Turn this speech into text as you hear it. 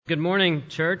Good morning,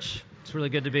 church. It's really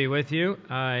good to be with you.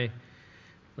 Let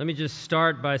me just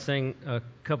start by saying a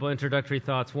couple introductory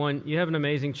thoughts. One, you have an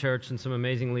amazing church and some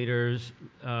amazing leaders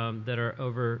that are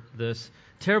over this.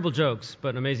 Terrible jokes,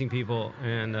 but amazing people.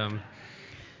 And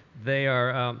they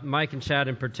are Mike and Chad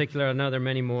in particular. I know there are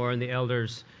many more, and the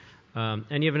elders. And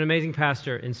you have an amazing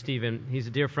pastor in Stephen. He's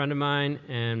a dear friend of mine,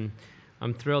 and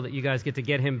I'm thrilled that you guys get to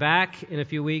get him back in a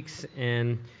few weeks.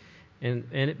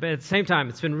 But at the same time,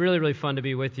 it's been really, really fun to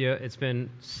be with you. It's been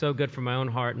so good for my own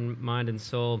heart and mind and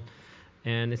soul.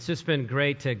 And it's just been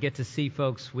great to get to see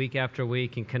folks week after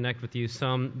week and connect with you,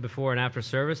 some before and after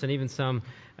service, and even some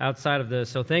outside of this.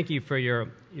 So thank you for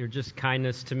your just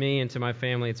kindness to me and to my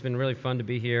family. It's been really fun to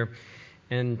be here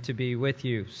and to be with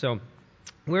you. So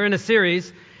we're in a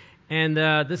series, and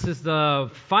this is the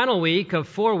final week of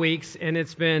 4 weeks, and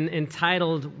it's been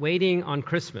entitled Waiting on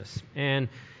Christmas. And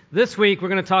this week, we're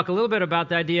going to talk a little bit about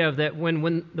the idea of that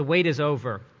when the wait is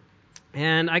over.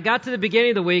 And I got to the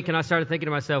beginning of the week, and I started thinking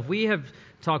to myself, we have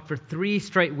talked for 3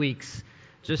 straight weeks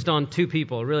just on 2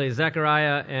 people, really,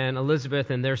 Zechariah and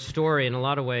Elizabeth and their story in a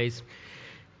lot of ways.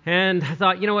 And I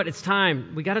thought, you know what, it's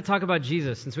time. We got to talk about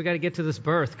Jesus, since we got to get to this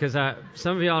birth, because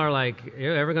some of y'all are like, are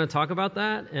you ever going to talk about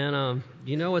that? And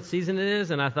you know what season it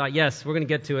is? And I thought, yes, we're going to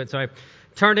get to it. So I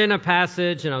turned in a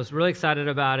passage, and I was really excited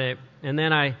about it. And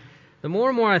then the more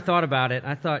and more I thought about it,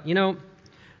 I thought,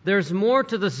 there's more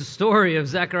to this story of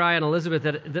Zechariah and Elizabeth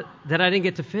that I didn't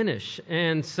get to finish.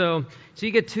 And so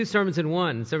you get 2 sermons in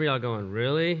one. Some of y'all going,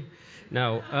 really?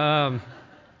 No.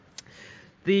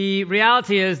 The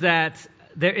reality is that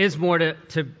there is more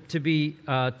to be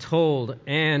told.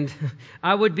 And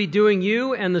I would be doing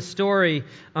you and the story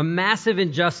a massive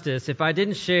injustice if I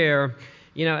didn't share,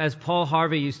 as Paul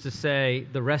Harvey used to say,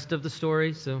 the rest of the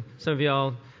story. So some of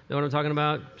y'all know what I'm talking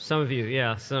about? Some of you,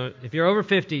 yeah. So if you're over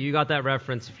 50, you got that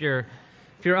reference. If you're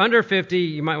under 50,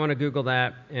 you might want to Google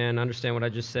that and understand what I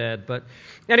just said. But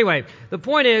anyway, the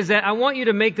point is that I want you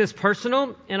to make this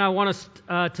personal, and I want us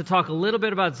to talk a little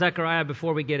bit about Zechariah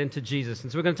before we get into Jesus.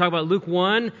 And so we're going to talk about Luke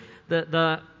 1,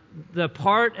 the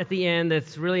part at the end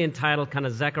that's really entitled kind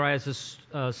of Zechariah's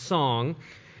song,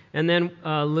 and then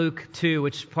Luke 2,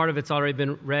 which part of it's already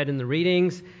been read in the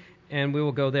readings, and we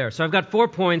will go there. So I've got 4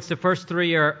 points. The first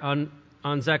 3 are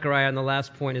on Zechariah, and the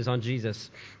last point is on Jesus.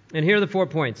 And here are the 4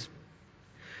 points.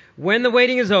 When the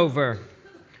waiting is over,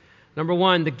 number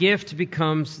 1, the gift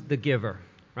becomes the giver.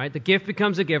 Right? The gift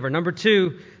becomes a giver. Number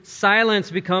 2, silence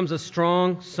becomes a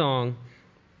strong song.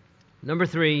 Number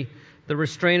 3, the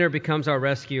restrainer becomes our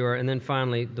rescuer. And then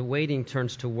finally, the waiting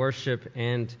turns to worship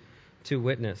and to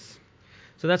witness.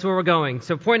 So that's where we're going.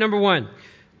 So point number 1.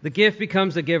 The gift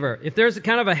becomes the giver. If there's a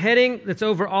kind of a heading that's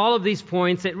over all of these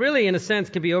points, it really, in a sense,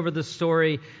 can be over the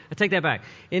story. I take that back.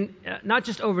 Not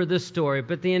just over this story,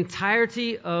 but the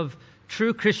entirety of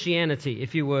true Christianity,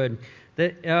 if you would.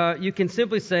 That you can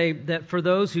simply say that for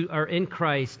those who are in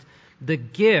Christ, the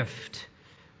gift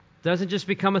doesn't just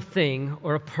become a thing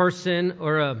or a person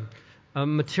or a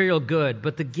material good,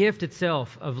 but the gift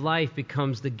itself of life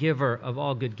becomes the giver of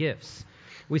all good gifts.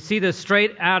 We see this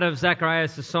straight out of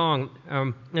Zechariah's song.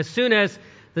 As soon as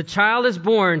the child is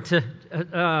born to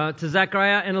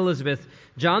Zechariah and Elizabeth,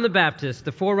 John the Baptist,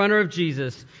 the forerunner of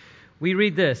Jesus, we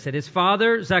read this, that his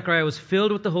father, Zechariah, was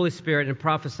filled with the Holy Spirit and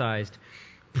prophesied,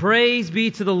 "Praise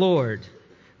be to the Lord,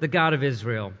 the God of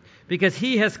Israel, because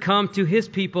he has come to his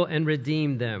people and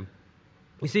redeemed them."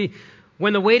 You see,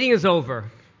 when the waiting is over,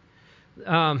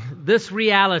 this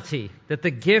reality that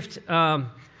the gift...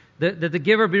 that the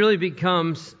giver really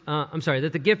becomes, that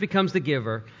the gift becomes the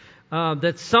giver,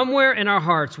 that somewhere in our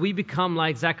hearts we become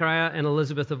like Zechariah and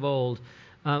Elizabeth of old.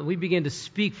 We begin to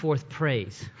speak forth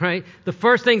praise, right? The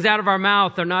first things out of our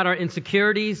mouth are not our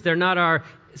insecurities, they're not our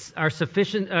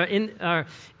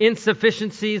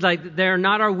insufficiencies, like they're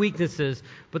not our weaknesses,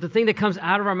 but the thing that comes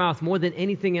out of our mouth more than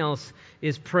anything else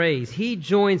is praise. He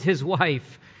joins his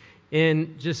wife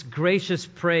in just gracious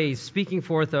praise, speaking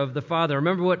forth of the Father.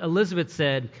 Remember what Elizabeth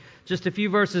said just a few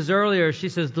verses earlier. She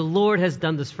says, "The Lord has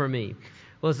done this for me."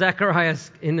 Well, Zechariah,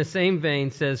 in the same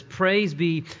vein, says, "Praise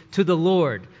be to the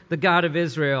Lord, the God of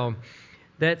Israel."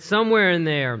 That somewhere in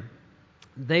there,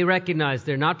 they recognize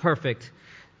they're not perfect.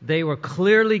 They were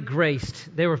clearly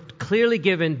graced. They were clearly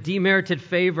given demerited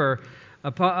favor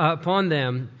upon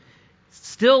them,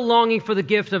 still longing for the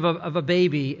gift of a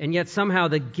baby, and yet somehow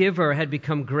the giver had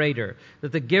become greater,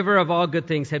 that the giver of all good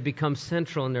things had become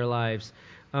central in their lives,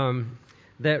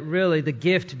 that really the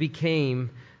gift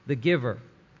became the giver.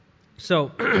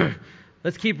 So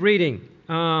let's keep reading.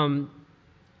 The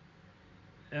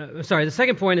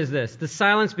second point is this. The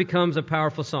silence becomes a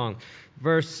powerful song.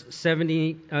 verse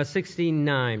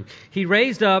 69. He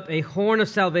raised up a horn of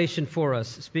salvation for us,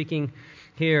 speaking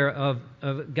here of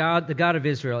God, the God of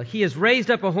Israel. He has raised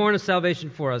up a horn of salvation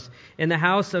for us in the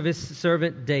house of his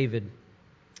servant David.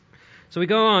 So we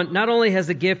go on. Not only has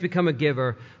the gift become a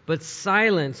giver, but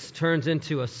silence turns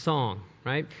into a song,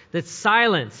 right? That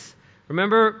silence.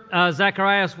 Remember,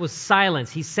 Zacharias was silent.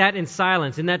 He sat in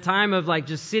silence. In that time of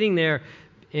just sitting there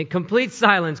in complete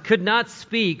silence, could not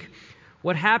speak,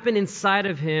 what happened inside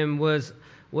of him was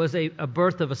a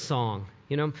birth of a song,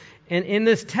 And in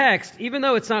this text, even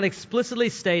though it's not explicitly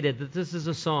stated that this is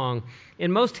a song,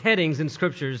 in most headings in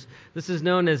scriptures, this is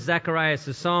known as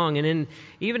Zacharias' song. And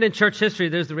even in church history,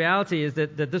 there's the reality is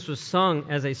that this was sung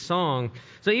as a song.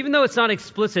 So even though it's not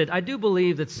explicit, I do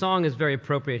believe that song is very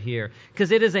appropriate here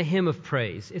because it is a hymn of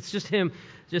praise. It's just him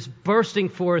just bursting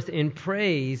forth in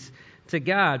praise to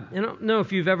God. I don't know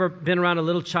if you've ever been around a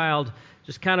little child,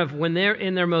 just kind of when they're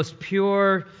in their most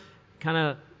pure, kind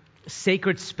of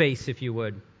sacred space, if you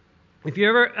would. If you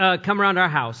ever come around our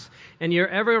house and you're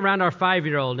ever around our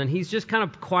 5-year-old and he's just kind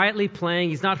of quietly playing,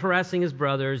 he's not harassing his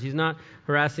brothers, he's not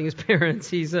harassing his parents,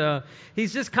 he's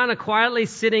just kind of quietly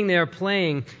sitting there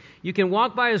playing. You can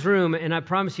walk by his room and I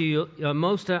promise you,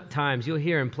 most times you'll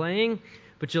hear him playing,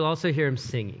 but you'll also hear him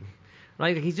singing.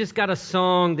 Right? He's just got a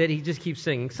song that he just keeps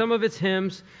singing. Some of it's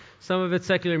hymns, some of it's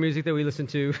secular music that we listen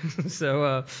to,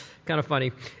 so kind of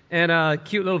funny. And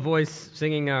cute little voice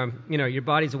singing, Your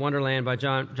Body's a Wonderland by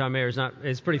John Mayer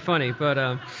is pretty funny,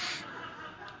 but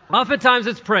oftentimes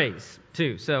it's praise,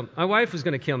 too. So my wife was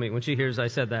going to kill me when she hears I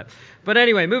said that. But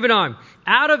anyway, moving on.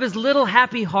 Out of his little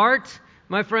happy heart,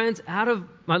 my friends, out of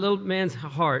my little man's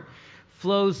heart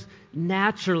flows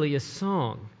naturally a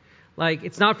song.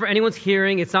 It's not for anyone's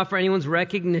hearing, it's not for anyone's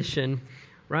recognition,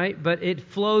 right? But it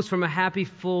flows from a happy,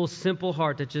 full, simple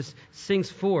heart that just sings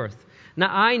forth. Now,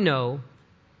 I know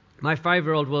my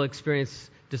 5-year-old will experience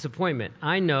disappointment.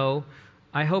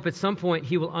 I hope at some point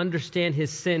he will understand his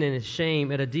sin and his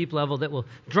shame at a deep level that will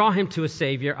draw him to a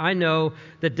Savior. I know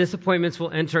that disappointments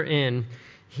will enter in.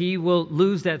 He will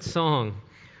lose that song.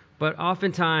 But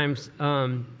oftentimes,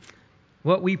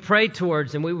 what we pray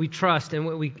towards and what we trust and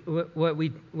what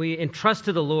we entrust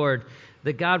to the Lord,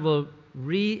 that God will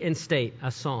reinstate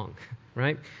a song,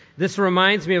 right? This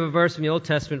reminds me of a verse in the Old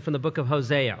Testament from the book of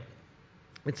Hosea.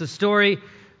 It's a story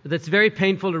that's very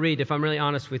painful to read, if I'm really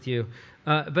honest with you,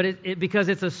 but because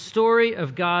it's a story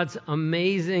of God's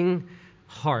amazing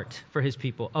heart for his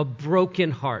people, a broken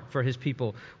heart for his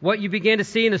people. What you begin to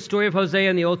see in the story of Hosea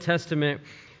in the Old Testament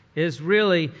is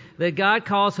really that God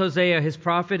calls Hosea, his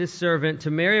prophet, his servant,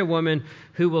 to marry a woman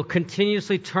who will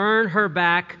continuously turn her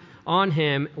back on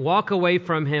him, walk away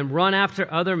from him, run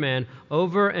after other men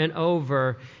over and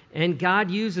over. And God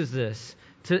uses this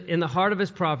in the heart of his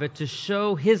prophet to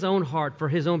show his own heart for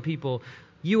his own people.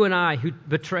 You and I who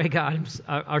betray God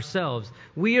ourselves,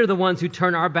 we are the ones who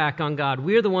turn our back on God.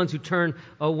 We are the ones who turn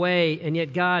away, and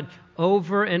yet God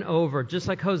over and over, just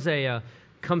like Hosea,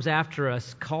 comes after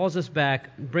us, calls us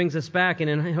back, brings us back. And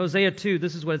in Hosea 2,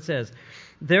 this is what it says.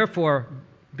 Therefore,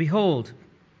 behold,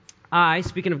 I,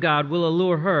 speaking of God, will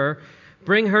allure her,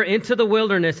 bring her into the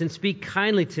wilderness and speak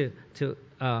kindly to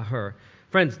her.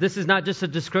 Friends, this is not just a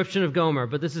description of Gomer,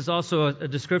 but this is also a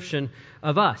description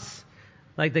of us.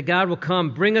 Like that God will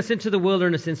come, bring us into the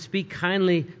wilderness and speak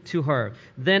kindly to her.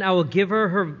 Then I will give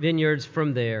her vineyards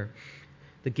from there.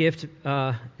 The gift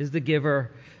is the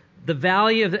giver. The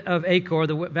valley of Achor,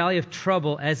 the valley of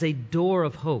trouble, as a door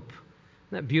of hope.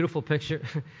 Isn't that a beautiful picture?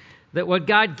 That what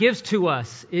God gives to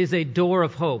us is a door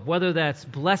of hope, whether that's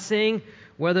blessing,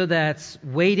 whether that's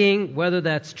waiting, whether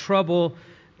that's trouble,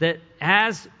 that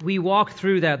as we walk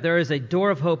through that, there is a door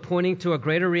of hope pointing to a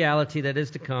greater reality that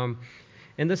is to come.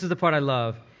 And this is the part I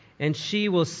love. And she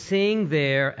will sing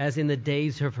there as in the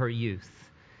days of her youth.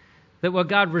 That what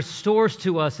God restores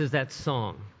to us is that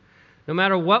song. No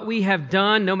matter what we have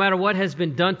done, no matter what has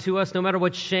been done to us, no matter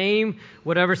what shame,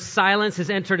 whatever silence has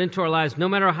entered into our lives, no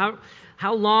matter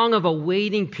how long of a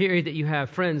waiting period that you have,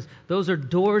 friends, those are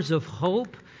doors of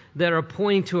hope that are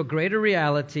pointing to a greater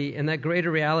reality, and that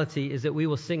greater reality is that we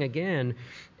will sing again.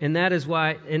 And that is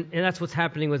why, and that's what's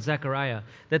happening with Zechariah,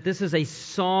 that this is a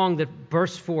song that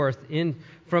bursts forth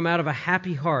from out of a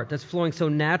happy heart that's flowing so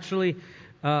naturally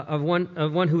of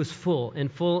one who is full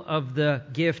of the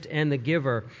gift and the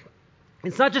giver.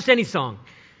 It's not just any song.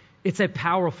 It's a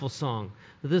powerful song.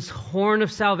 This horn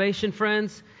of salvation,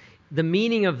 friends, the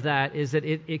meaning of that is that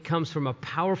it comes from a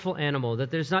powerful animal,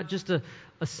 that there's not just a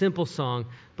simple song,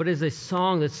 but it's a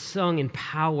song that's sung in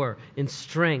power, in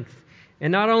strength.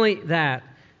 And not only that,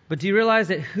 but do you realize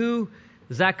that who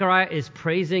Zechariah is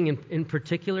praising in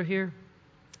particular here?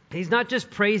 He's not just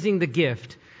praising the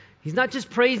gift. He's not just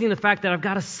praising the fact that I've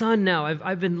got a son now.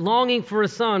 I've been longing for a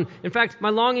son. In fact, my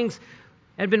longings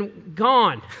had been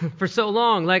gone for so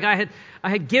long. Like I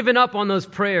had given up on those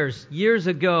prayers years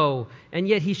ago, and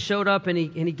yet he showed up and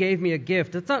he gave me a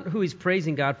gift. That's not who he's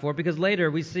praising God for, because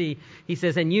later we see he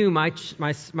says, "And you, my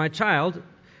child,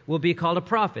 will be called a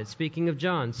prophet," speaking of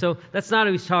John. So that's not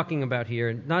who he's talking about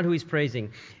here, not who he's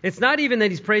praising. It's not even that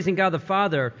he's praising God the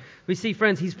Father. We see,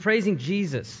 friends, he's praising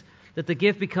Jesus, that the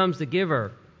gift becomes the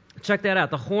giver. Check that out.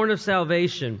 The horn of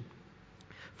salvation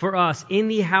for us in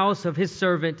the house of his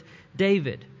servant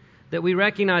David, that we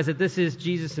recognize that this is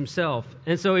Jesus himself.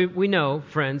 And so we know,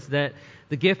 friends, that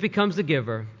the gift becomes the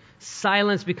giver.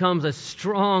 Silence becomes a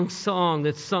strong song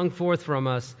that's sung forth from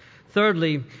us.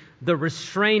 Thirdly, the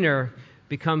restrainer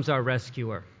becomes our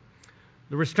rescuer.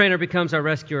 The restrainer becomes our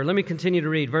rescuer. Let me continue to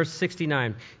read verse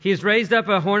 69. He has raised up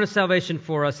a horn of salvation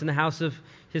for us in the house of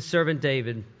his servant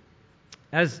David.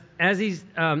 As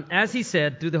he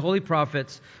said through the holy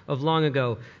prophets of long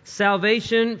ago,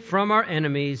 salvation from our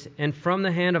enemies and from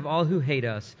the hand of all who hate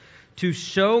us, to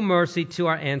show mercy to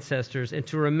our ancestors and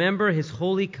to remember his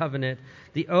holy covenant,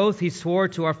 the oath he swore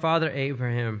to our father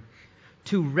Abraham,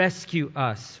 to rescue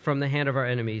us from the hand of our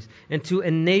enemies and to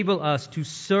enable us to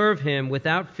serve him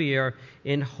without fear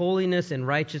in holiness and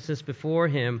righteousness before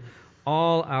him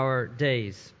all our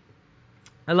days.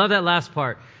 I love that last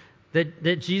part.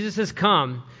 That Jesus has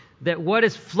come, that what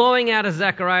is flowing out of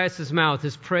Zacharias' mouth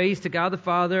is praise to God the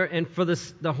Father and for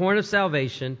the horn of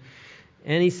salvation.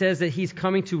 And he says that he's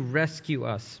coming to rescue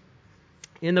us.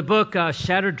 In the book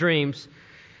Shattered Dreams,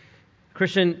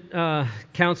 Christian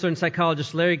counselor and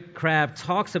psychologist Larry Crabb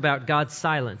talks about God's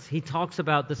silence. He talks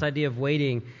about this idea of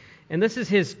waiting. And this is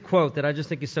his quote that I just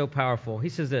think is so powerful. He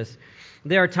says this: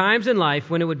 "There are times in life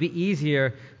when it would be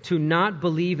easier to not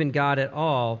believe in God at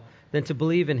all than to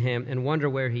believe in him and wonder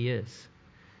where he is."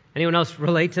 Anyone else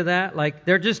relate to that? Like,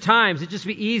 there are just times it'd just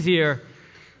be easier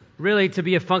really to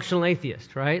be a functional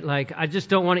atheist, right? Like, I just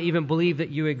don't want to even believe that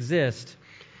you exist.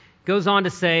 Goes on to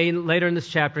say later in this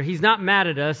chapter, he's not mad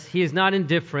at us, he is not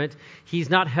indifferent, he's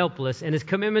not helpless, and his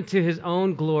commitment to his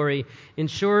own glory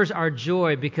ensures our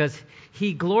joy because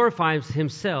he glorifies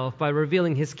himself by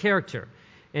revealing his character,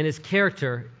 and his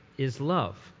character is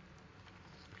love.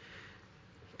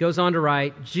 Goes on to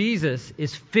write, Jesus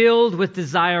is filled with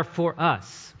desire for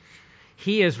us.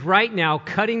 He is right now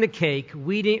cutting the cake,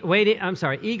 eagerly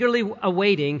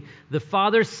awaiting the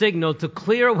Father's signal to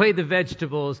clear away the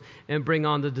vegetables and bring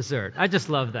on the dessert. I just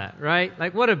love that, right?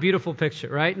 Like, what a beautiful picture,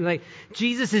 right? Like,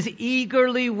 Jesus is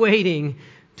eagerly waiting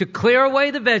to clear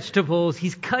away the vegetables.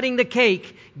 He's cutting the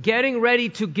cake, getting ready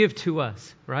to give to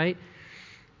us, right?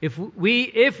 If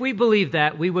we believe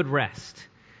that, we would rest.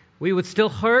 We would still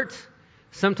hurt.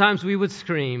 Sometimes we would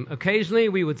scream. Occasionally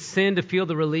we would sin to feel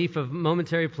the relief of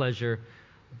momentary pleasure,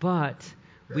 but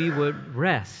we would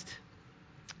rest.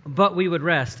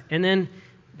 And then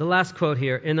the last quote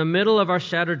here, in the middle of our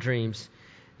shattered dreams,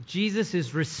 Jesus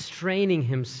is restraining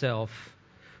himself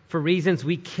for reasons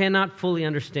we cannot fully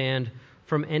understand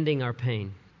from ending our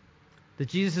pain. That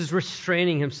Jesus is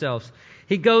restraining himself.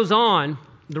 He goes on,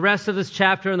 the rest of this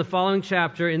chapter and the following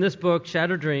chapter in this book,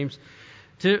 Shattered Dreams,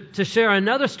 to share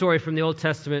another story from the Old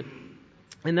Testament,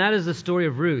 and that is the story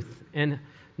of Ruth and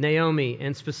Naomi,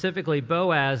 and specifically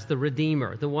Boaz, the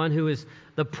Redeemer, the one who is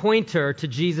the pointer to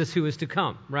Jesus who is to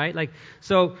come, right? Like,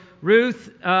 so Ruth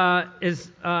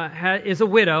is a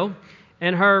widow,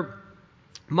 and her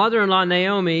mother-in-law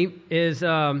Naomi has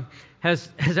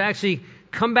actually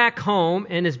come back home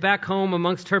and is back home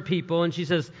amongst her people, and she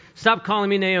says, "Stop calling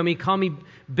me Naomi, call me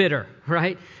bitter,"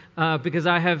 right?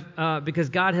 Because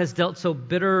God has dealt so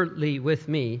bitterly with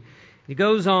me. He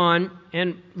goes on,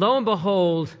 and lo and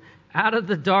behold, out of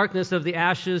the darkness of the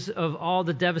ashes of all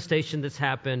the devastation that's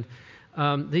happened,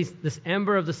 this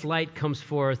ember of this light comes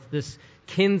forth, this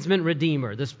kinsman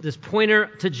redeemer, this pointer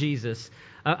to Jesus,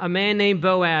 a man named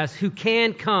Boaz who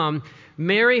can come,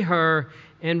 marry her,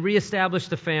 and reestablish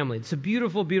the family. It's a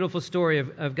beautiful, beautiful story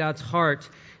of God's heart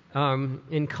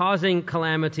in causing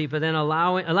calamity, but then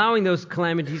allowing those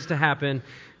calamities to happen,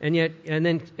 and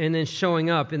then showing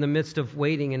up in the midst of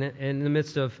waiting and in the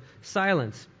midst of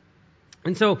silence.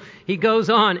 And so he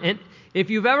goes on, and if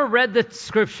you've ever read the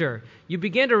Scripture, you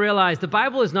begin to realize the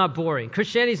Bible is not boring.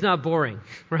 Christianity is not boring,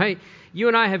 right? You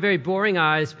and I have very boring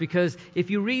eyes because if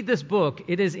you read this book,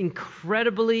 it is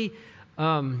incredibly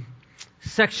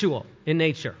sexual in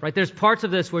nature, right? There's parts of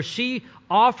this where she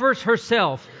offers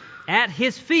herself at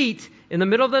his feet in the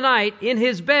middle of the night in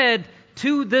his bed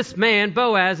to this man,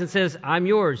 Boaz, and says, "I'm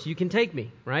yours. You can take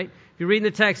me," right? If you read in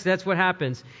the text, that's what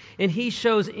happens. And he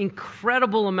shows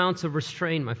incredible amounts of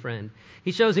restraint, my friend.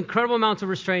 He shows incredible amounts of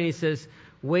restraint. He says,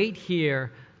 wait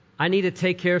here. I need to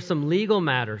take care of some legal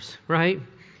matters, right?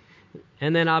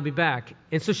 And then I'll be back.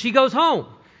 And so she goes home.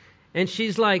 And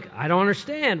she's like, I don't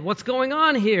understand. What's going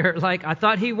on here? Like, I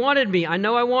thought he wanted me. I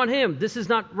know I want him. This is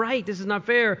not right. This is not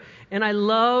fair. And I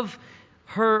love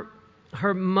her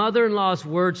mother-in-law's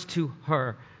words to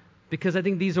her, because I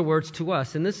think these are words to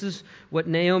us. And this is what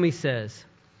Naomi says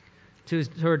to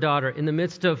her daughter. In the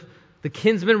midst of the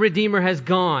kinsman redeemer has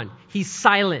gone. He's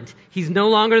silent. He's no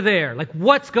longer there. Like,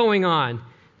 what's going on?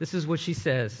 This is what she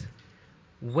says.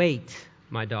 Wait,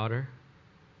 my daughter.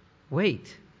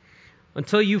 Wait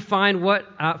until you find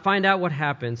out what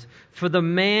happens. For the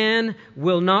man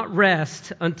will not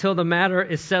rest until the matter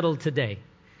is settled today.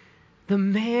 The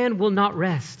man will not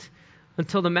rest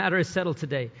until the matter is settled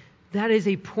today. That is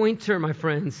a pointer, my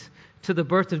friends, to the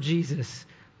birth of Jesus,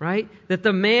 right? That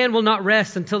the man will not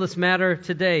rest until this matter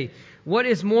today. What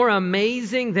is more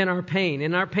amazing than our pain?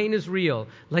 And our pain is real.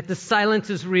 Like the silence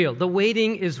is real. The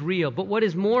waiting is real. But what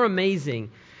is more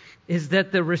amazing is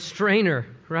that the restrainer,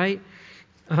 right?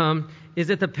 Is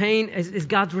that the pain is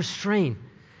God's restraint.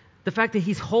 The fact that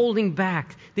he's holding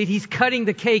back, that he's cutting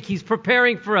the cake, he's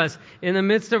preparing for us in the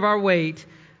midst of our wait,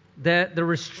 that the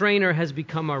restrainer has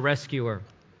become our rescuer.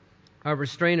 Our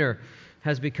restrainer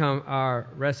has become our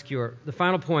rescuer. The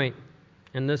final point,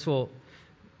 and this will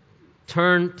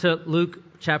turn to Luke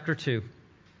chapter 2.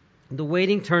 The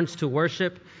waiting turns to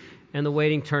worship, and the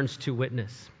waiting turns to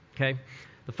witness. Okay?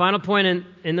 The final point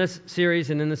in this series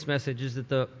and in this message is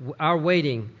that our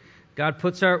waiting, God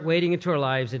puts our waiting into our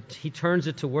lives. He turns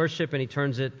it to worship, and he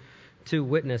turns it to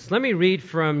witness. Let me read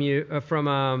from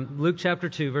Luke chapter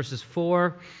 2, verses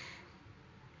 4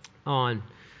 on.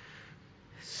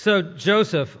 So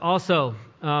Joseph also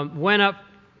went up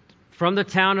from the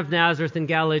town of Nazareth in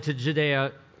Galilee to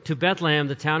Judea, to Bethlehem,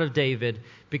 the town of David,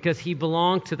 because he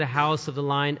belonged to the house of the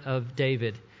line of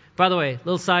David. By the way,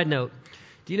 little side note.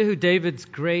 Do you know who David's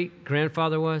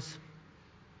great-grandfather was?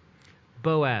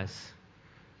 Boaz,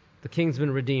 the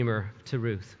kinsman redeemer to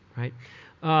Ruth, right?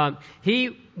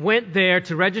 He went there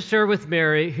to register with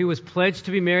Mary, who was pledged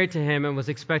to be married to him and was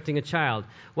expecting a child.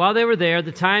 While they were there,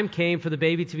 the time came for the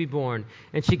baby to be born,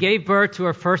 and she gave birth to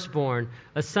her firstborn,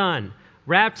 a son,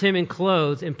 wrapped him in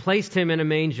clothes, and placed him in a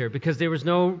manger, because there was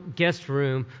no guest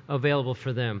room available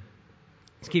for them.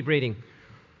 Let's keep reading.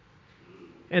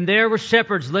 And there were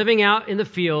shepherds living out in the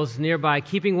fields nearby,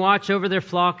 keeping watch over their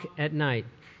flock at night.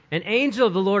 An angel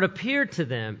of the Lord appeared to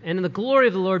them, and the glory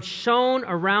of the Lord shone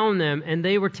around them, and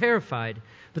they were terrified.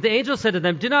 But the angel said to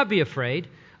them, "Do not be afraid.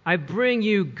 I bring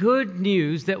you good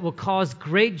news that will cause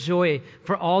great joy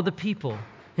for all the people."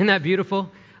 Isn't that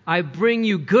beautiful? I bring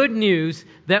you good news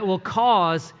that will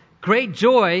cause great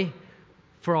joy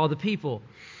for all the people.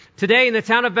 Today in the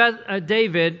town of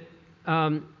David,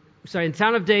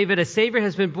 a Savior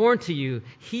has been born to you.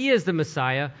 He is the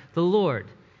Messiah, the Lord.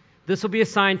 This will be a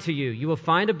sign to you. You will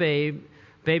find a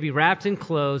baby wrapped in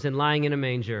clothes and lying in a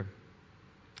manger.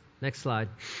 Next slide.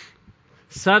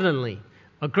 Suddenly,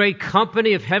 a great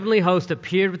company of heavenly hosts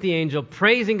appeared with the angel,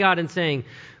 praising God and saying,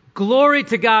 "Glory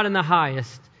to God in the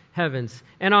highest heavens,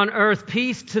 and on earth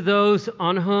peace to those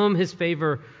on whom his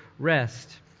favor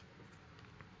rests."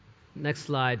 Next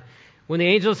slide. When the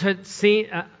angels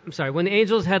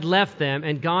had left them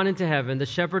and gone into heaven, the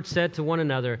shepherds said to one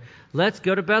another, "Let's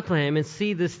go to Bethlehem and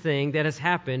see this thing that has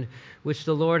happened, which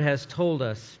the Lord has told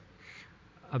us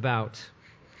about."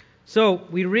 So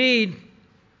we read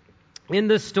in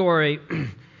this story,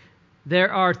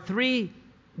 there are three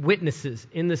witnesses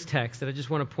in this text that I just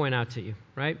want to point out to you,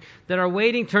 right? That our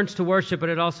waiting turns to worship, but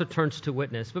it also turns to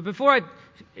witness. But before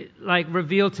I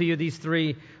reveal to you these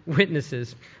three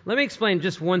witnesses, let me explain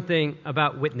just one thing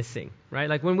about witnessing, right?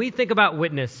 Like when we think about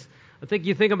witness, I think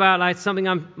you think about like something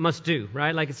I must do,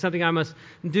 right? Like it's something I must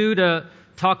do to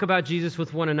talk about Jesus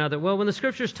with one another. Well, when the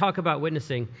scriptures talk about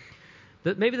witnessing,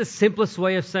 maybe the simplest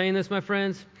way of saying this, my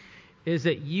friends, is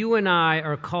that you and I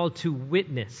are called to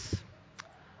witness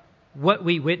what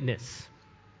we witness.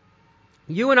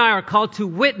 You and I are called to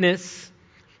witness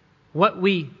what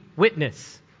we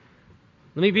witness.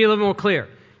 Let me be a little more clear.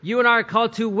 You and I are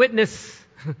called to witness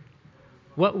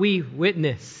what we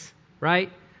witness, right?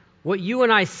 What you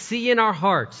and I see in our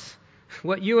hearts,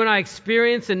 what you and I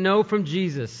experience and know from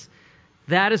Jesus,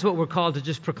 that is what we're called to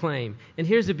just proclaim. And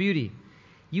here's the beauty.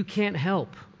 You can't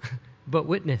help but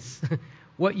witness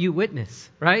what you witness,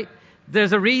 right?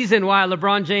 There's a reason why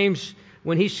LeBron James,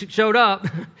 when he showed up,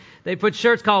 they put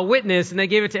shirts called Witness, and they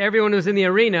gave it to everyone who was in the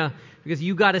arena, because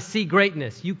you got to see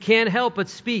greatness. You can't help but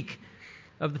speak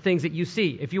of the things that you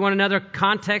see. If you want another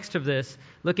context of this,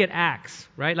 look at Acts,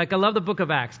 right? Like I love the book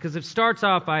of Acts because it starts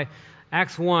off by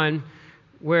Acts 1,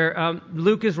 where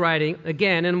Luke is writing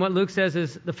again, and what Luke says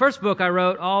is, the first book I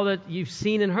wrote all that you've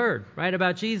seen and heard, right,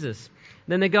 about Jesus.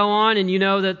 Then they go on, and you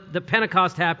know that the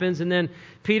Pentecost happens, and then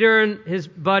Peter and his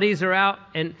buddies are out,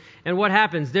 and what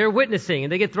happens? They're witnessing,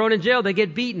 and they get thrown in jail, they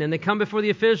get beaten, and they come before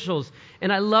the officials,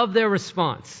 and I love their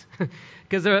response,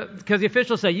 because the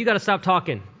officials say, you got to stop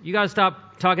talking. You got to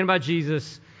stop talking about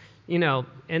Jesus,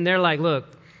 and they're like,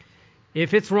 look,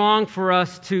 if it's wrong for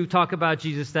us to talk about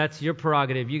Jesus, that's your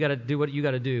prerogative. You got to do what you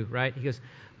got to do, right? He goes,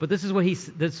 but this is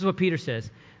what Peter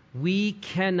says. We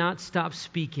cannot stop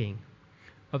speaking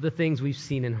of the things we've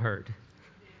seen and heard.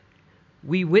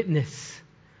 We witness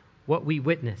what we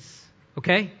witness.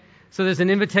 Okay? So there's an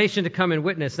invitation to come and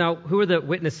witness. Now, who are the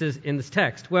witnesses in this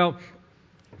text? Well,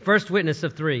 first witness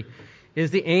of 3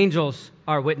 is the angels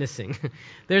are witnessing.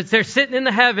 They're sitting in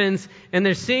the heavens and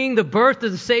they're seeing the birth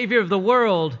of the Savior of the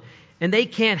world. And they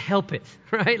can't help it,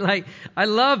 right? Like, I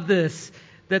love this,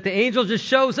 that the angel just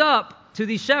shows up to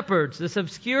these shepherds, this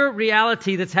obscure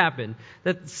reality that's happened,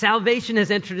 that salvation has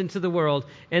entered into the world,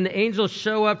 and the angels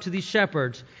show up to these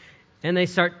shepherds, and they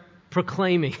start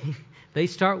proclaiming, they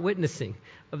start witnessing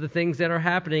of the things that are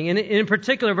happening. And in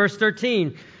particular, verse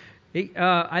 13,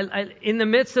 in the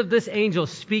midst of this angel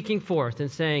speaking forth and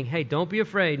saying, hey, don't be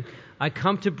afraid, I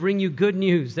come to bring you good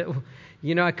news.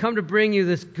 I come to bring you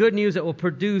this good news that will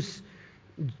produce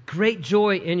great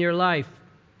joy in your life.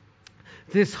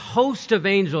 This host of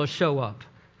angels show up,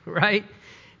 right?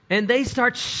 And they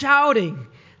start shouting.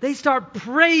 They start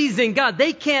praising God.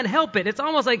 They can't help it. It's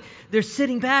almost like they're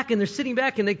sitting back and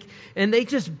they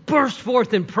just burst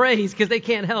forth in praise because they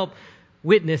can't help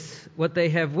witness what they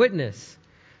have witnessed.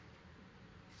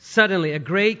 Suddenly, a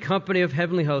great company of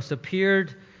heavenly hosts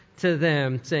appeared to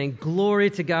them, saying, "Glory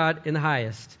to God in the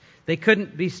highest." They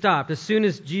couldn't be stopped. As soon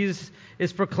as Jesus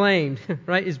is proclaimed,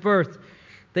 right, his birth,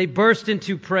 they burst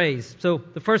into praise. So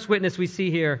the first witness we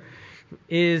see here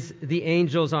is the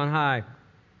angels on high.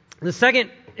 The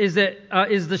second is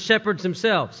the shepherds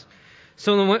themselves.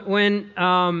 So when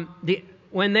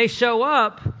they show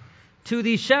up to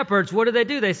these shepherds, what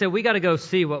do? They say, we got to go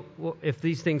see if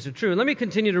these things are true. Let me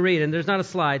continue to read, and there's not a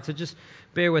slide, so just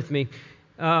bear with me.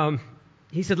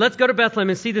 He said, let's go to Bethlehem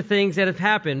and see the things that have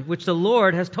happened, which the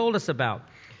Lord has told us about.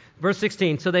 Verse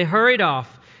 16, so they hurried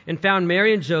off and found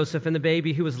Mary and Joseph and the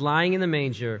baby who was lying in the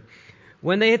manger.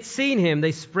 When they had seen him,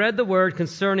 they spread the word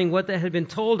concerning what they had been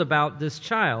told about this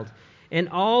child. And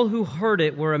all who heard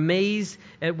it were amazed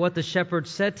at what the shepherds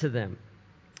said to them.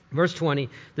 Verse 20,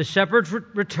 the shepherds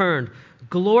returned,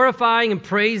 glorifying and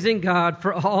praising God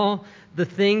for all the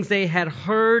things they had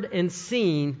heard and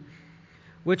seen,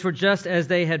 which were just as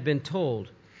they had been told.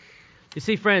 You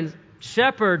see, friends,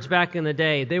 shepherds back in the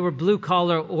day, they were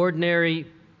blue-collar, ordinary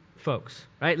folks,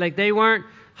 right? Like they weren't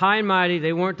high and mighty,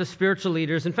 they weren't the spiritual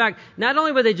leaders. In fact, not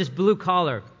only were they just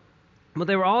blue-collar, but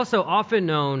they were also often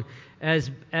known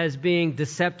as being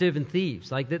deceptive and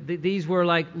thieves. Like these were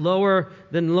like lower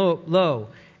than low.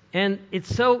 And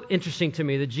it's so interesting to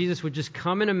me that Jesus would just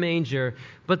come in a manger,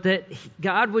 but that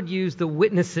God would use the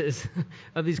witnesses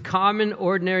of these common,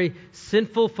 ordinary,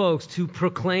 sinful folks to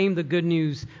proclaim the good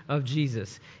news of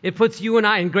Jesus. It puts you and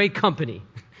I in great company.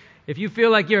 If you feel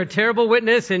like you're a terrible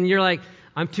witness and you're like,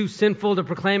 I'm too sinful to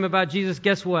proclaim about Jesus,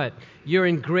 guess what? You're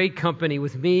in great company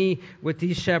with me, with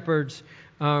these shepherds,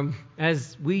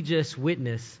 as we just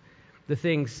witness the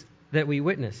things that we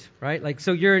witness, right? Like,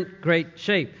 so you're in great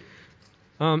shape.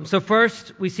 So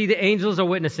first, we see the angels are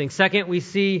witnessing. Second, we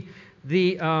see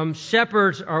the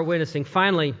shepherds are witnessing.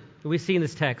 Finally, we see in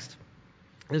this text,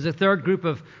 there's a third group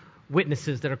of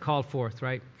witnesses that are called forth,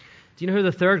 right? Do you know who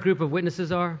the third group of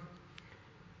witnesses are?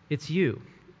 It's you.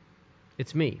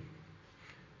 It's me.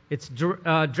 It's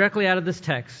directly out of this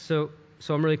text, so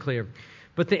I'm really clear.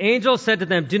 But the angel said to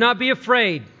them, do not be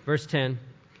afraid, verse 10.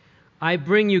 I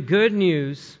bring you good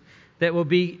news that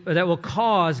will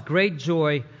cause great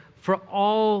joy for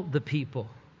all the people.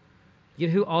 You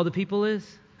know who all the people is?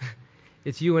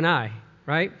 It's you and I,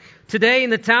 right? Today in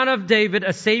the town of David,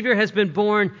 a Savior has been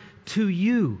born to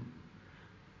you.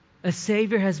 A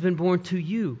Savior has been born to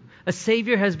you. A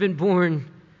Savior has been born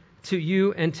to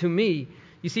you and to me.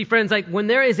 You see, friends, like when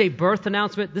there is a birth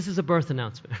announcement, this is a birth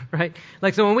announcement, right?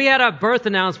 Like, so when we had a birth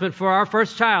announcement for our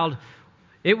first child,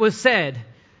 it was said,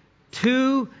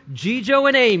 to Gijo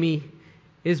and Amy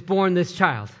is born this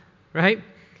child, right?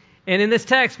 And in this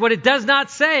text, what it does not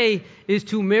say is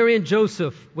to Mary and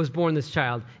Joseph was born this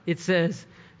child. It says,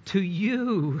 to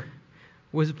you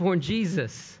was born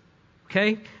Jesus.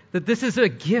 okay? That this is a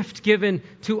gift given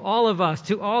to all of us,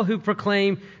 to all who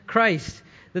proclaim Christ.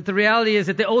 That the reality is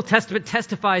that the Old Testament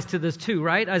testifies to this too,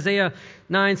 right? Isaiah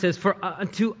 9 says, "For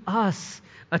unto us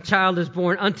a child is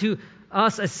born, unto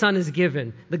us a son is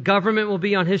given. The government will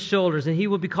be on his shoulders, and he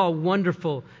will be called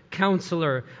Wonderful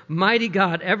Counselor, Mighty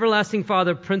God, Everlasting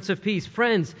Father, Prince of Peace."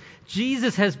 Friends,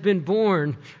 Jesus has been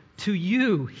born to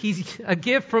you. He's a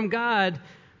gift from God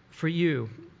for you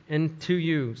and to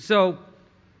you. So,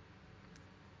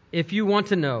 if you want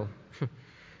to know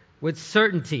with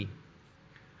certainty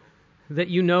that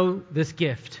you know this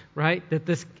gift, right? That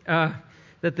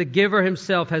the giver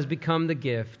himself has become the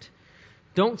gift.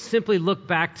 Don't simply look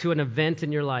back to an event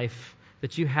in your life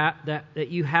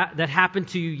that happened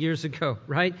to you years ago,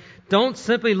 right? Don't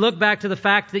simply look back to the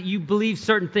fact that you believe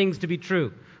certain things to be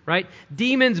true, right?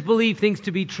 Demons believe things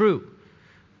to be true,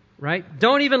 right?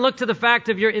 Don't even look to the fact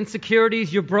of your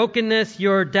insecurities, your brokenness,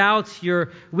 your doubts,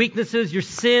 your weaknesses, your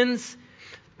sins.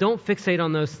 Don't fixate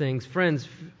on those things. Friends,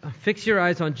 fix your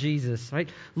eyes on Jesus, right?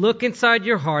 Look inside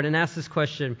your heart and ask this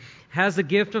question: has the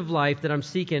gift of life that I'm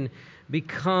seeking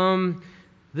become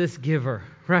this giver,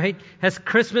 right? Has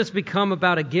Christmas become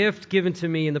about a gift given to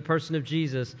me in the person of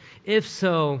Jesus? If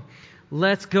so,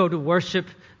 let's go to worship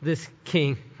this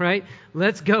King, right?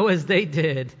 Let's go as they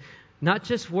did, not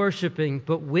just worshiping,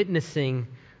 but witnessing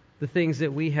the things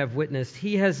that we have witnessed.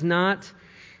 He has not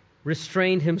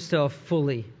restrained himself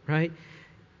fully, right?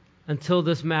 Until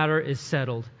this matter is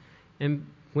settled. And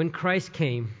when Christ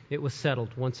came, it was settled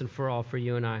once and for all for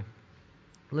you and I.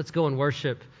 Let's go and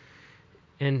worship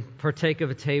and partake of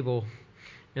a table,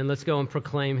 and let's go and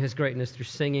proclaim his greatness through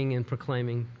singing and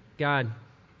proclaiming. God,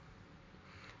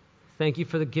 thank you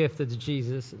for the gift that's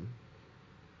Jesus.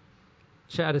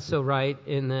 Chad is so right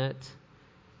in that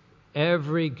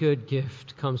every good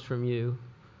gift comes from you.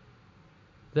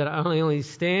 That I only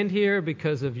stand here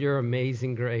because of your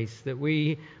amazing grace. That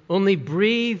we only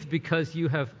breathe because you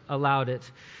have allowed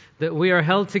it. That we are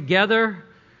held together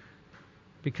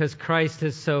because Christ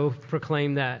has so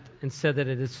proclaimed that and said that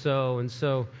it is so. And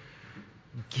so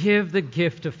give the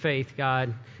gift of faith,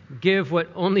 God. Give what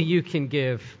only you can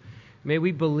give. May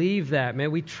we believe that. May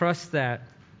we trust that.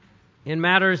 In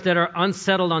matters that are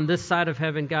unsettled on this side of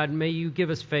heaven, God, may you give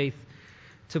us faith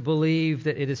to believe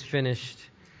that it is finished.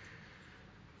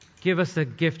 Give us the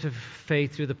gift of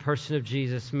faith through the person of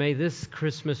Jesus. May this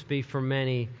Christmas be for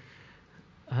many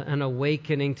an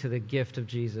awakening to the gift of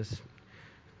Jesus.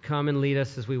 Come and lead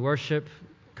us as we worship.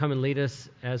 Come and lead us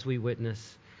as we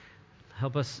witness.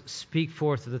 Help us speak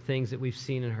forth of the things that we've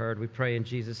seen and heard. We pray in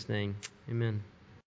Jesus' name. Amen.